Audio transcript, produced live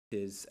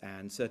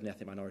and certain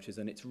ethnic minorities,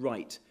 and it's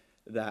right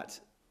that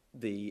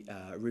the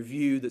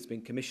review that's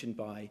been commissioned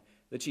by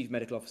the Chief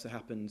Medical Officer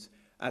happens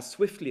as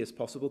swiftly as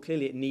possible.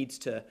 Clearly it needs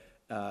to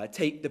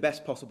take the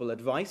best possible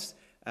advice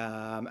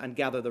and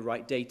gather the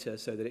right data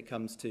so that it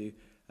comes to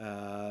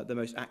the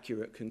most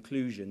accurate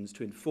conclusions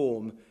to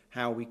inform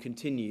how we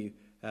continue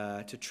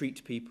to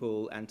treat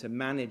people and to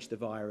manage the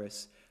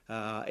virus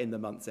in the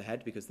months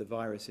ahead, because the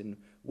virus in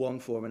one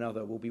form or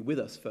another will be with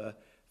us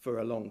for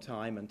a long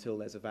time until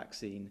there's a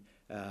vaccine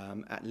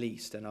at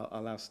least. And I'll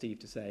allow Steve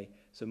to say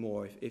some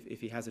more if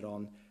he has it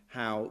on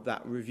how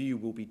that review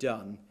will be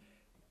done.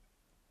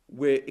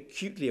 We're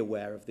acutely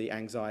aware of the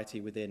anxiety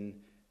within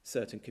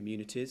certain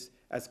communities.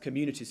 As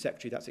Community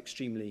Secretary, that's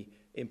extremely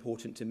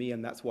important to me,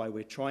 and that's why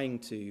we're trying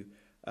to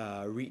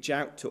reach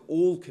out to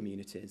all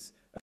communities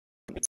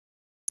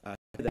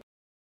for their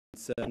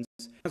concerns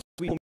as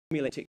we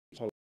formulate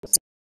policy,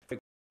 for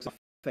example,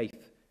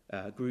 faith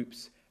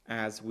groups,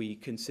 as we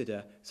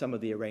consider some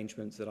of the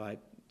arrangements that I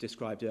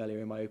described earlier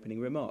in my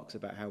opening remarks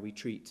about how we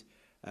treat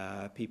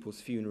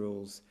people's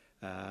funerals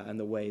and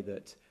the way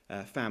that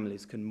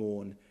families can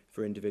mourn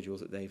for individuals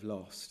that they've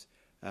lost.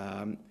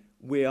 I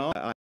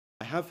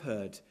have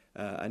heard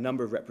a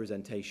number of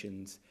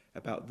representations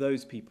about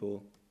those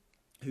people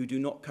who do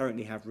not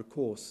currently have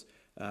recourse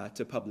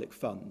to public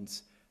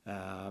funds,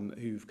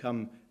 who've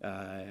come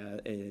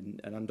in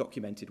an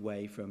undocumented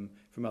way from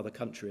other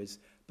countries.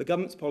 The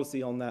government's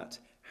policy on that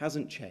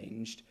hasn't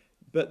changed,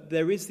 but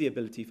there is the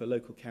ability for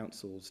local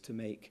councils to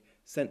make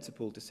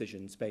sensible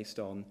decisions based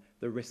on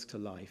the risk to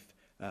life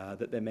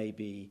that there may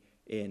be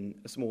in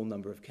a small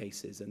number of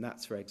cases. And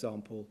that's, for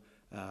example,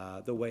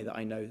 the way that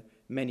I know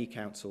many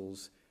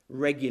councils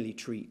regularly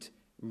treat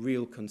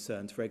real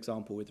concerns, for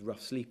example, with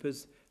rough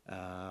sleepers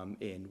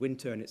in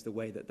winter, and it's the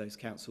way that those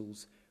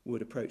councils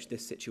would approach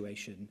this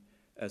situation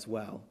as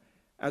well.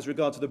 As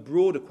regards to the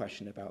broader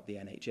question about the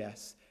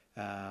NHS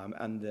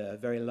and the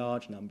very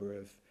large number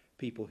of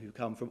people who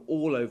come from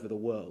all over the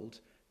world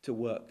to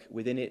work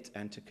within it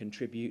and to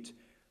contribute,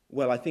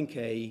 well, I think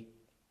an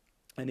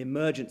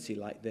emergency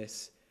like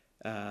this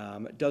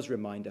does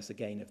remind us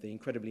again of the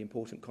incredibly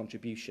important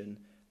contribution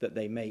that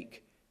they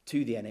make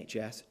to the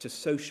NHS, to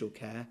social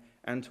care,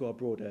 and to our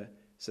broader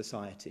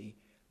society.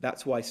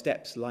 That's why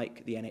steps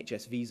like the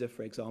NHS visa,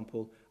 for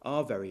example,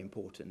 are very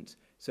important,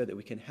 so that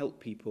we can help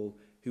people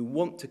who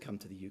want to come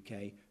to the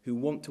UK, who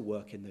want to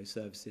work in those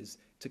services,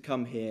 to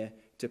come here,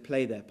 to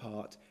play their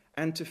part,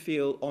 and to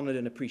feel honoured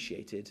and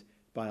appreciated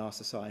by our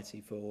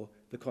society for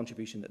the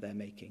contribution that they're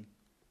making.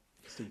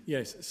 Steve.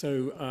 Yes,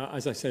 so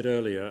as I said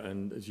earlier,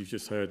 and as you've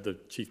just heard, the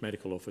Chief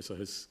Medical Officer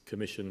has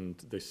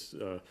commissioned this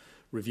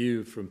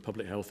review from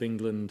Public Health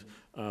England.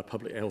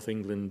 Public Health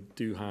England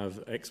do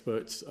have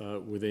experts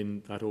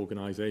within that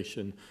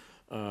organisation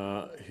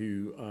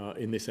who are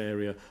in this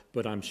area,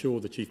 but I'm sure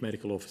the Chief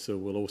Medical Officer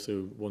will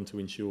also want to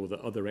ensure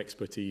that other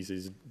expertise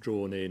is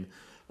drawn in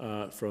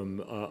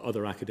from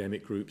other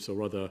academic groups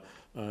or other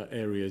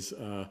areas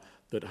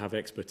that have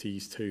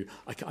expertise too.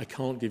 I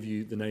can't give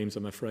you the names,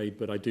 I'm afraid,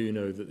 but I do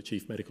know that the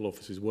Chief Medical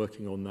Officer is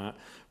working on that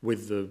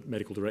with the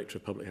Medical Director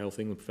of Public Health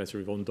England, Professor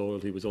Yvonne Doyle,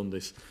 who was on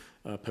this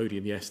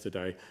podium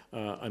yesterday.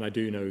 And I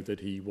do know that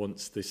he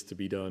wants this to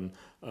be done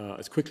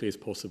as quickly as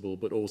possible,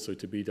 but also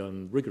to be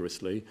done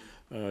rigorously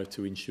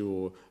to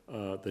ensure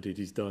that it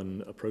is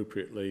done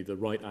appropriately, the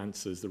right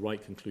answers, the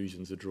right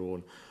conclusions are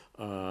drawn,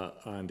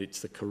 and it's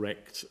the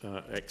correct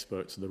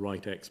experts and the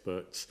right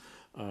experts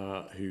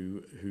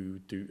who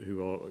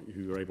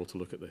are able to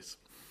look at this.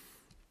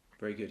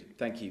 Very good.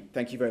 Thank you.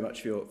 Thank you very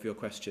much for your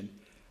question.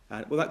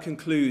 Well, that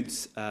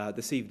concludes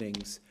this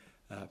evening's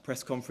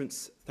press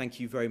conference. Thank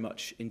you very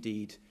much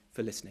indeed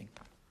for listening.